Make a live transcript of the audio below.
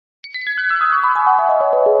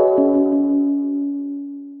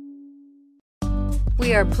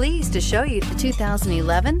We are pleased to show you the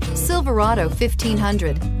 2011 Silverado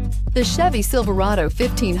 1500. The Chevy Silverado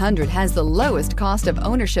 1500 has the lowest cost of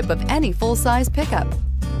ownership of any full-size pickup.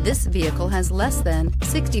 This vehicle has less than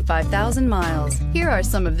 65,000 miles. Here are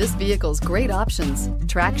some of this vehicle's great options: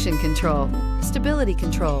 traction control, stability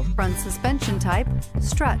control, front suspension type,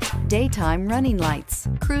 strut, daytime running lights,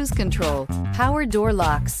 cruise control, power door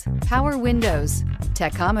locks, power windows,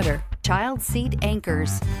 tachometer, child seat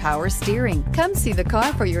anchors, power steering. Come see the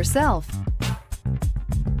car for yourself.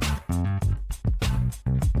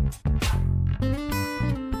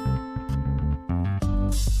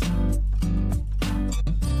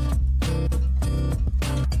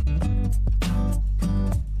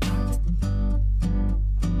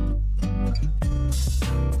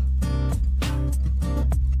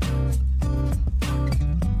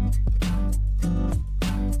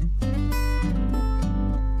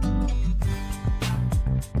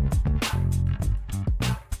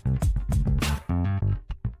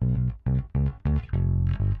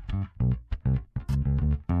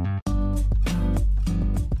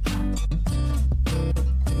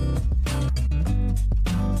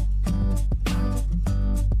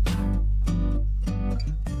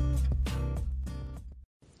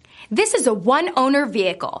 This is a one-owner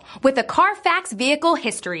vehicle with a Carfax Vehicle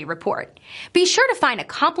History Report. Be sure to find a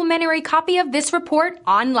complimentary copy of this report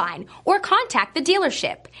online or contact the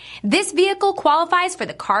dealership. This vehicle qualifies for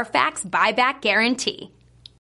the Carfax Buyback Guarantee.